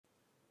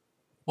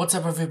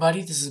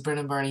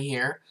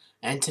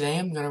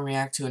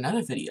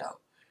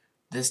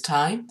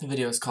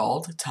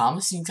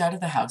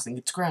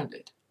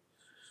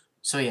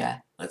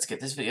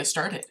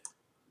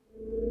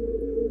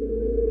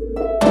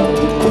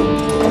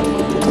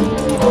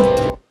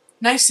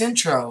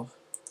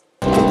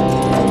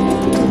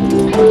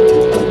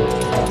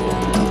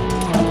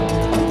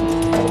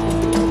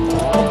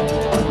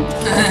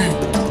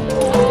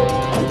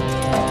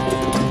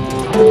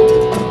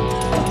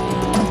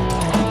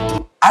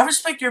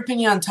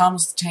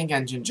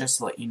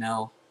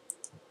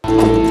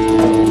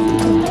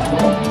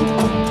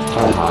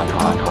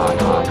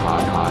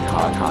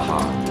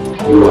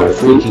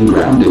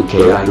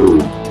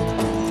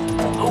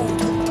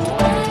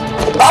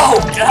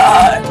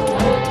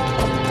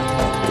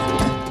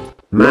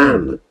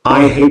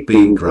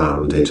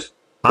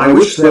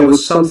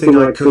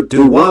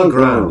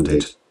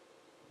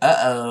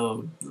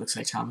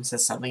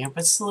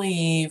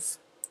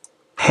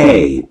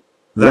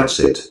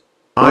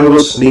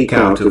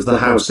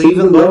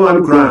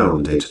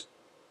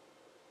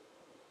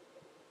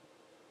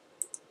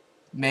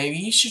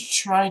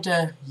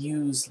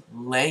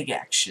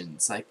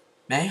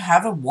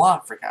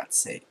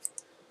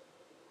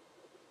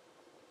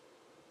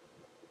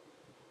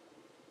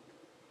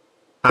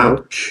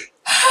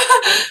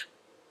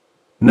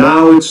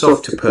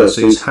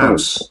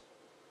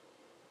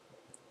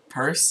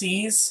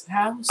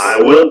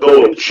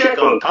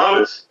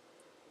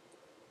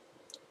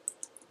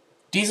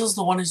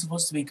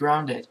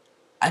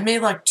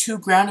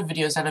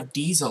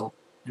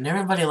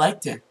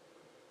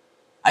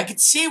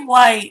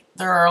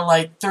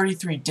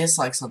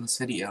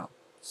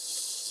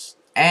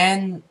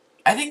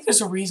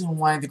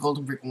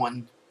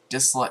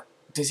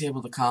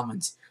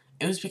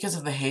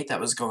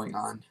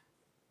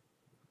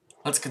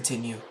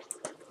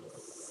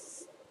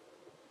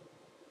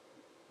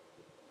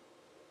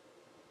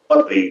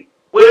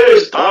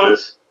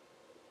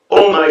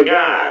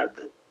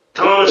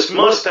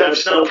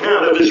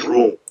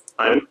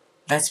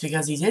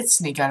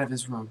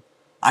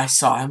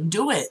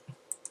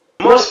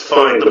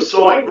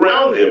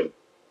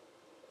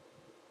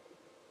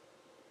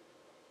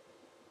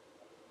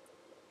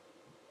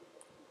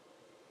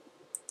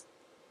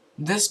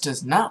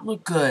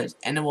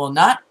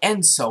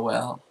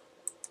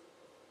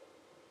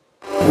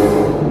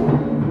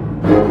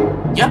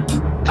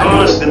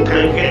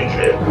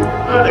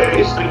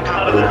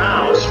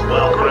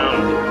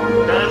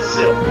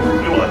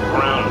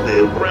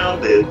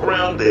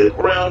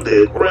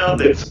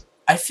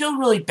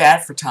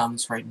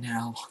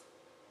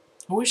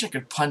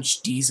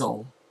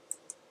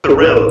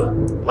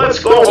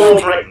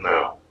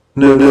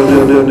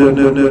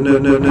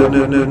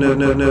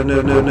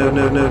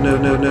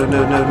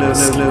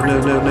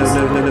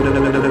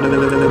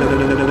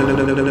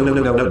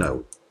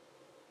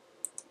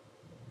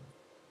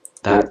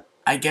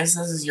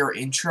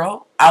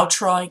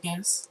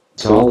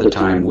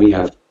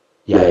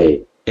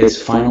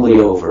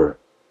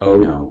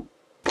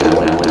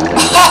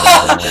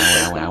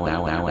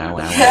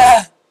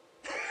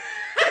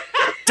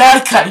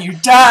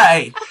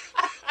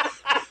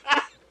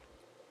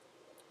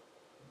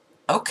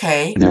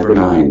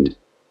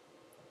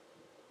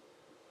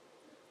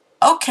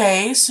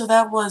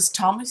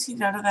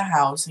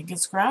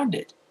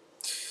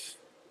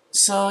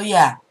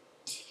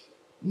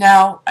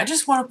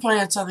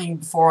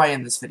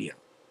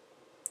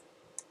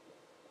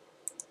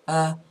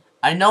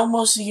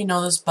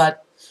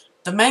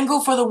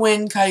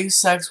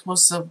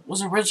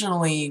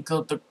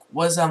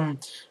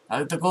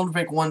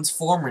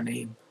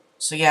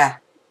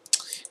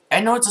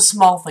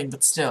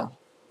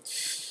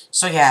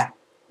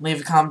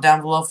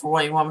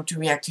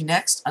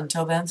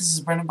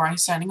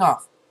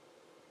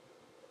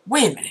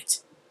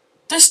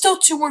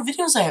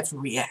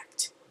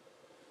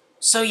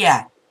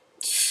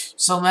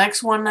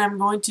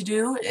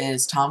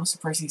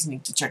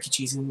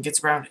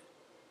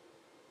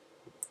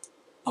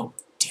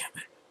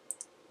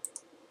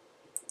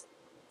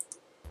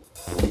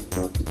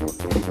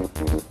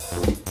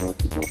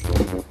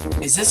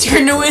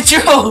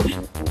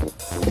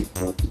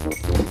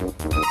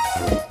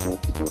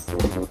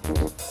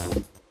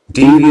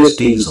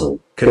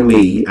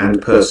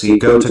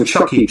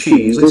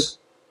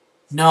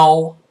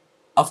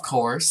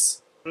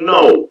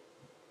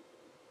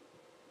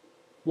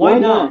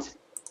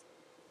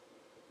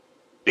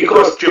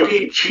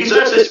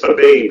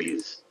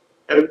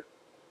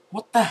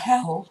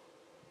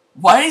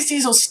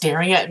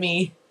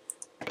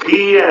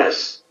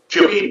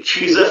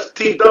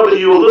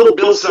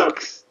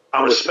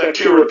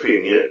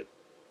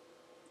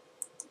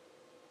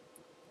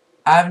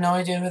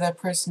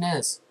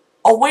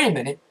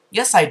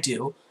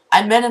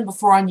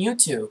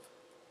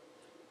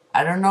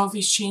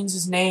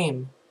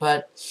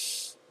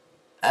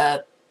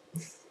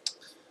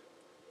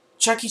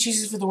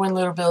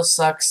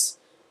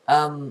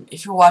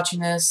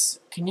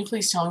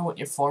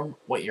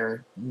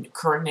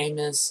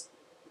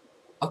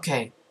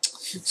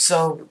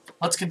So,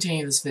 let's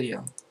continue this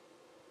video.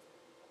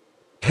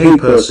 Hey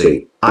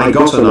Percy, I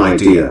got an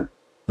idea.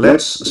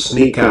 Let's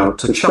sneak out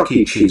to Chuck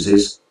E.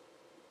 Cheese's.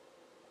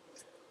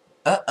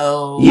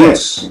 Uh-oh.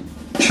 Yes,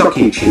 Chuck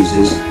E.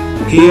 Cheese's.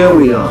 Here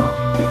we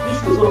are.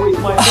 This was always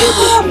my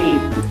favorite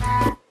game.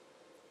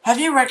 Have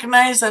you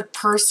recognized that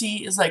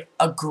Percy is like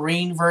a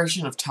green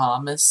version of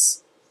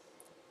Thomas?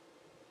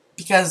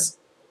 Because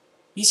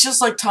he's just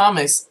like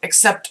Thomas,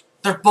 except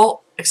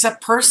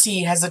Percy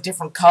has a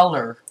different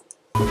color.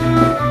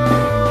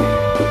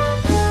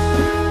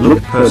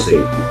 Look Percy,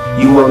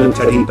 you want a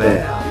teddy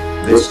bear.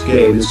 This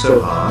game is so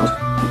hard.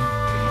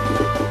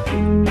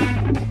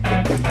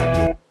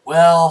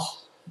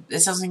 Well,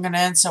 this isn't gonna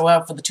end so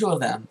well for the two of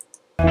them.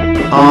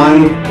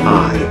 One,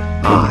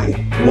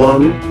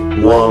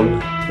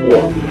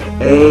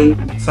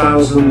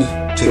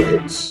 1,000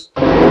 tickets.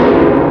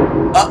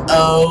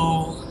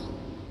 Uh-oh.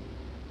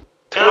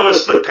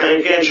 Thomas the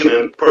Tank Engine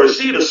and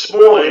Percy the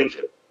Small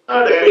Engine.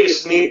 They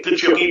sneak the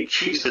Chuck E.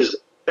 Cheese's.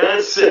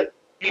 That's it.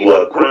 You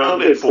are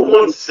grounded for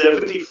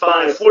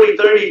 175, 40,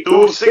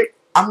 32, 6.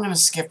 I'm gonna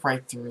skip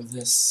right through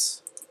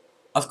this.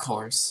 Of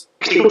course.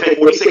 62, 10,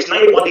 46,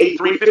 91,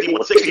 83,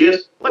 51, 60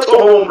 years. Let's go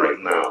home right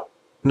now.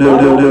 No.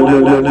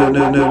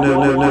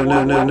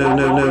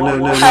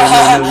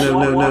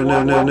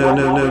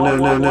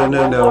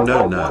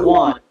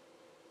 One.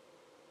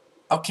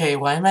 Okay,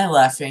 why am I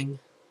laughing?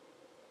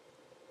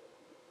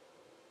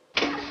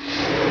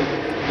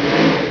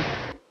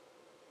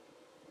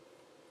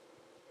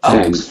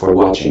 Thanks for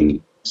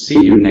watching.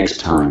 See you next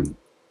time.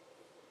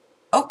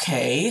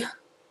 Okay.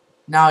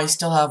 Now I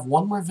still have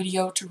one more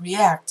video to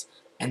react,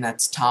 and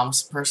that's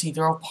Thomas Percy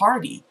throw a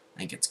party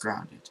and gets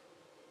grounded.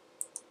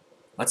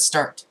 Let's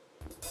start.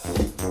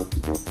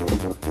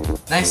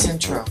 Nice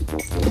intro.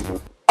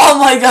 Oh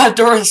my god,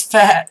 Dora's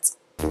fat!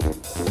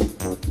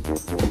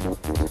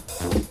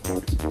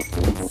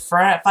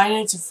 Five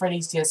Nights at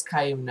Freddy's DS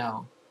Caillou,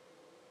 no.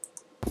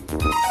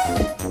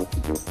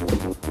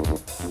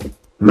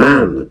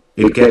 Man,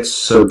 it gets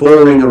so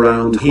boring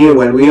around here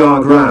when we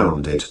are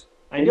grounded.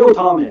 I know,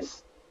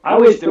 Thomas. I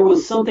wish there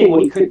was something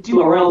we could do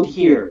around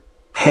here.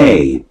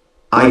 Hey,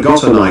 I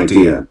got an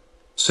idea.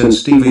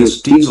 Since Devious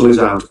Diesel is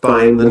out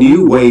buying the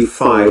new Wave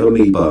 5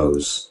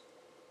 amiibos,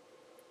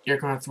 You're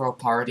gonna throw a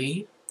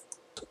party?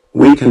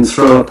 we can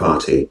throw a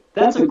party.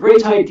 That's a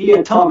great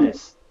idea,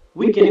 Thomas.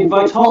 We can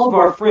invite all of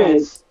our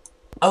friends.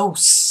 Oh,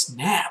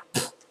 snap.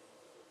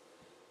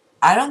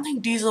 I don't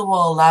think Diesel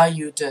will allow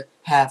you to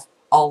have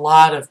a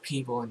lot of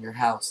people in your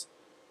house.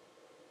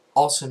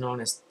 Also known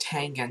as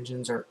tank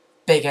engines or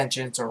big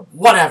engines or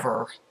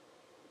whatever.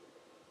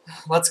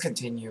 Let's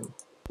continue.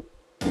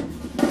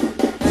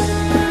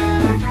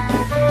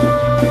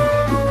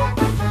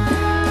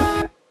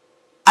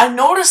 I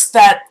noticed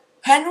that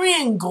Henry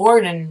and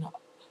Gordon,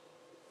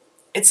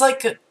 it's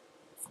like,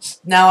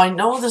 now I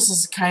know this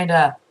is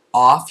kinda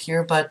off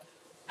here, but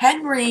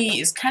Henry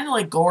is kinda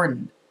like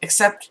Gordon,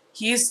 except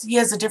he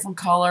has a different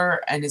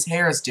color and his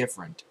hair is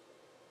different.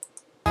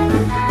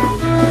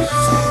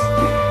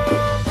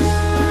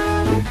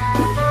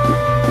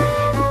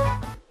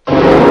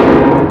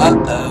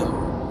 Uh-oh.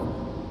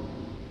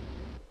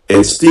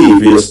 It's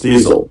Devious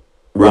Diesel.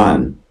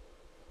 Run.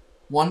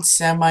 One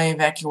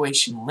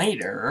semi-evacuation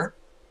later...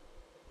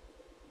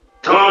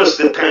 Thomas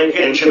the Tank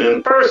Engine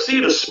and Percy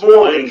the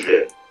Small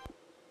Engine.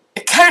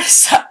 It kind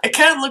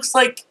of looks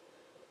like...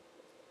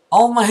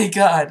 Oh my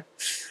god.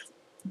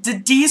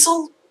 Did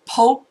Diesel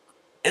poke...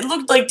 It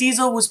looked like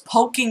Diesel was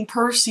poking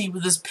Percy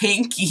with his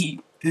pinky.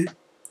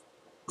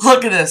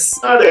 Look at this.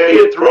 There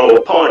you throw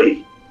a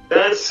party.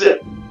 That's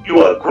it.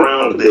 You are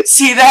grounded.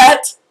 See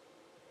that?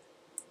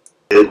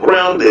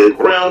 Grounded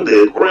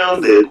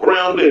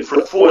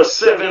for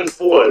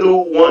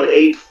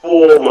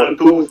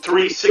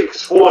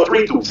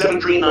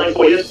 47421841236432739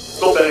 years.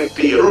 Go back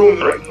to your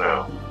room right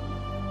now.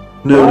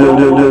 No.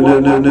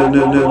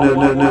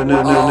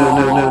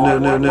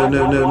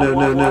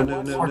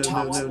 Poor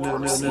Thomas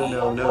Percy.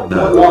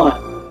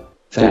 One.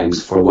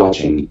 Thanks for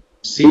watching.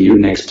 See you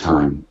next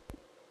time.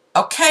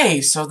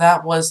 Okay, so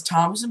that was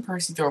Thomas and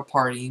Percy throw a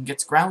party and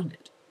gets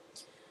grounded.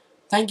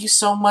 Thank you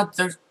so much.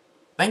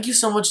 Thank you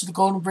so much to the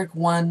Golden Brick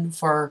 1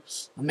 for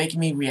making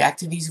me react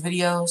to these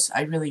videos.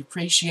 I really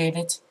appreciate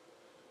it.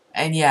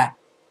 And yeah,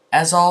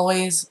 as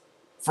always,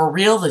 for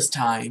real this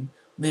time,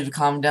 leave a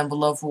comment down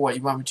below for what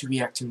you want me to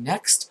react to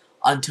next.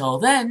 Until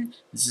then,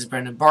 this is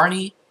Brendan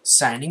Barney,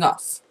 signing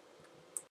off.